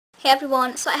Hey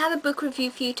everyone, so I have a book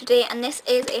review for you today, and this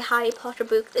is a Harry Potter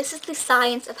book. This is The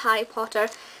Science of Harry Potter.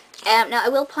 Now I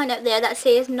will point out there that it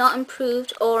says not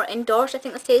improved or endorsed. I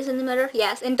think that stays in the middle.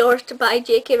 Yes, endorsed by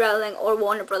J.K. Rowling or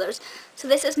Warner Brothers. So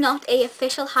this is not a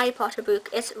official Harry Potter book.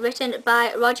 It's written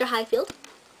by Roger Highfield.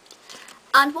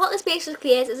 And what this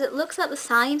basically is it looks at the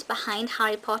science behind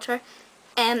Harry Potter.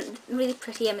 Really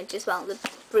pretty image as well, the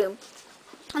broom.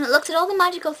 And it looks at all the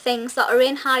magical things that are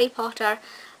in Harry Potter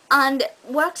and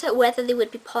works out whether they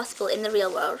would be possible in the real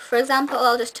world. For example,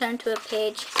 I'll just turn to a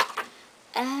page.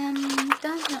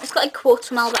 It's got like quotes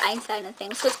from Albert Einstein and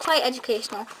things, so it's quite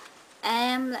educational.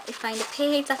 Let me find a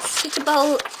page that's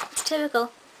suitable. It's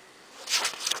typical.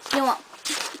 You know what?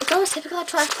 It's always typical. I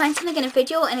try to find something in a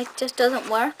video and it just doesn't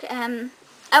work.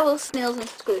 Owl, snails and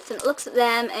scroots, and it looks at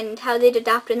them and how they'd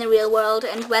adapt in the real world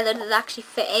and whether they'd actually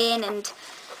fit in, and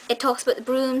it talks about the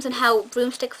brooms and how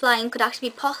broomstick flying could actually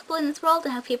be possible in this world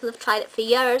and how people have tried it for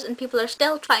years and people are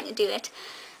still trying to do it.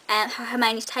 How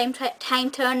Hermione's time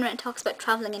turner, and talks about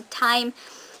travelling in time.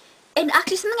 And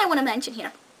actually something I want to mention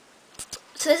here.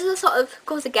 So this is a sort of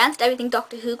goes against everything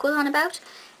Doctor Who goes on about.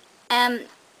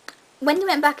 When they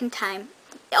went back in time,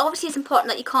 obviously it's important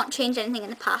that you can't change anything in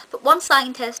the past, but one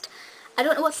scientist, I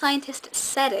don't know what scientist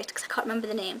said it because I can't remember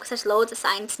the name because there's loads of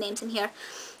science names in here,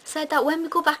 said that when we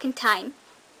go back in time,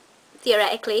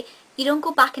 theoretically, you don't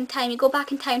go back in time, you go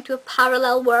back in time to a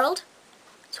parallel world.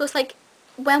 So it's like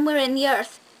when we're in the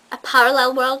Earth, a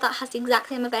parallel world that has the exact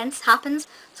same events happens,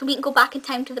 so we can go back in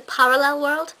time to the parallel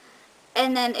world,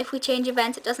 and then if we change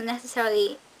events it doesn't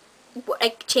necessarily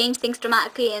like change things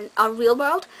dramatically in our real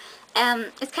world.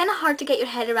 It's kind of hard to get your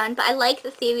head around, but I like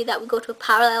the theory that we go to a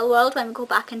parallel world when we go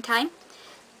back in time.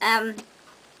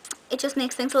 It just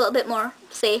makes things a little bit more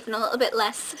safe and a little bit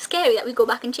less scary that we go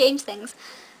back and change things.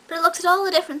 But it looks at all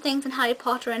the different things in Harry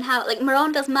Potter and how, like,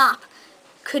 Miranda's map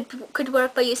could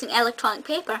work by using electronic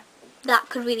paper. That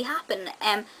could really happen.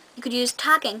 You could use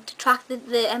tagging to track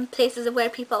the places of where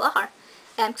people are.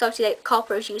 Because obviously, like,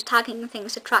 coppers use tagging and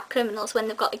things to track criminals when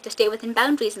they've got, like, to stay within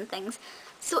boundaries and things.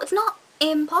 So it's not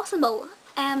impossible.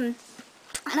 And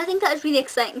I think that is really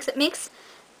exciting because it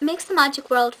makes the magic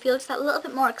world feel just a little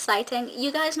bit more exciting.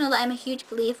 You guys know that I'm a huge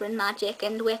believer in magic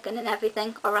and Wiccan and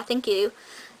everything, or I think you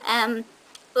do.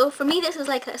 Well, for me this is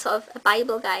like a sort of a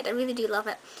Bible guide. I really do love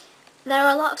it. There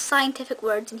are a lot of scientific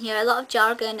words in here, a lot of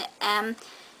jargon.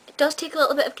 It does take a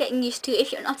little bit of getting used to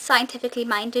if you're not scientifically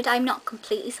minded. I'm not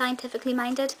completely scientifically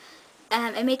minded.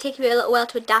 It may take you a little while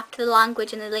to adapt to the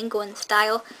language and the lingo and the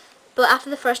style, but after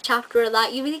the first chapter of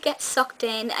that you really get sucked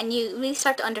in and you really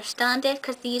start to understand it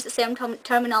because they use the same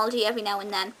terminology every now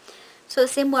and then. So the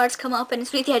same words come up and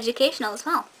it's really educational as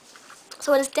well.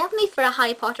 So it is definitely for a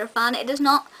Harry Potter fan. It is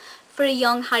not for a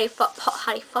young Harry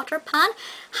Potter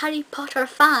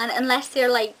fan, unless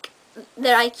they're like,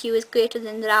 their IQ is greater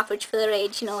than their average for their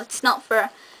age. You know, it's not for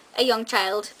a young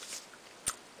child.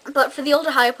 But for the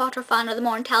older Harry Potter fan or the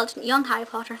more intelligent young Harry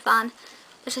Potter fan,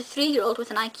 there's a 3-year-old with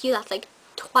an IQ that's like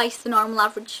twice the normal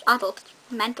average adult.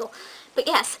 Mental. But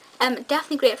yes,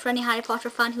 definitely great for any Harry Potter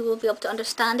fan who will be able to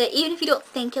understand it. Even if you don't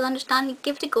think you'll understand it,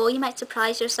 give it a go. You might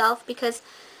surprise yourself because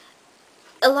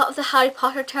a lot of the Harry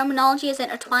Potter terminology is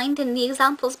intertwined and the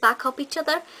examples back up each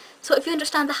other. So if you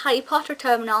understand the Harry Potter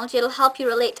terminology, it'll help you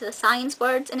relate to the science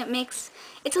words, and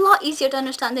it's a lot easier to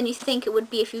understand than you think it would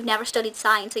be if you've never studied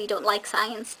science or you don't like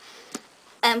science.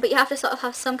 But you have to sort of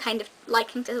have some kind of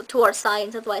liking towards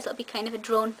science, otherwise it'll be kind of a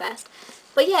drone fest.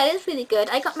 But yeah, it is really good.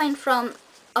 I got mine from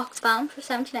Oxfam for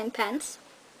 79p.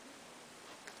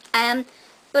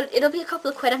 But it'll be a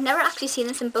couple of quid. I've never actually seen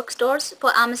this in bookstores,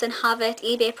 but Amazon have it,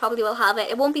 eBay probably will have it.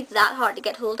 It won't be that hard to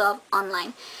get hold of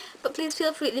online. But please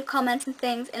feel free to leave comments and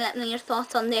things and let me know your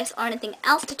thoughts on this or anything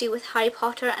else to do with Harry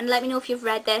Potter, and let me know if you've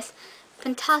read this.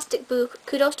 Fantastic book.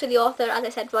 Kudos to the author, as I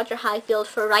said, Roger Highfield,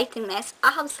 for writing this.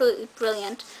 Absolutely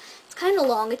brilliant. It's kind of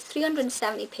long. It's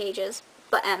 370 pages,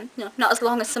 but no, not as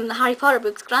long as some of the Harry Potter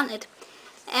books, granted.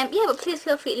 Yeah, but please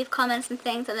feel free to leave comments and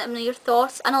things and let me know your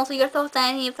thoughts, and also your thoughts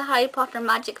on any of the Harry Potter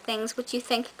magic things which you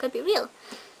think could be real.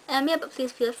 Yeah, but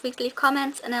please feel free to leave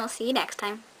comments, and I will see you next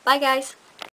time. Bye guys!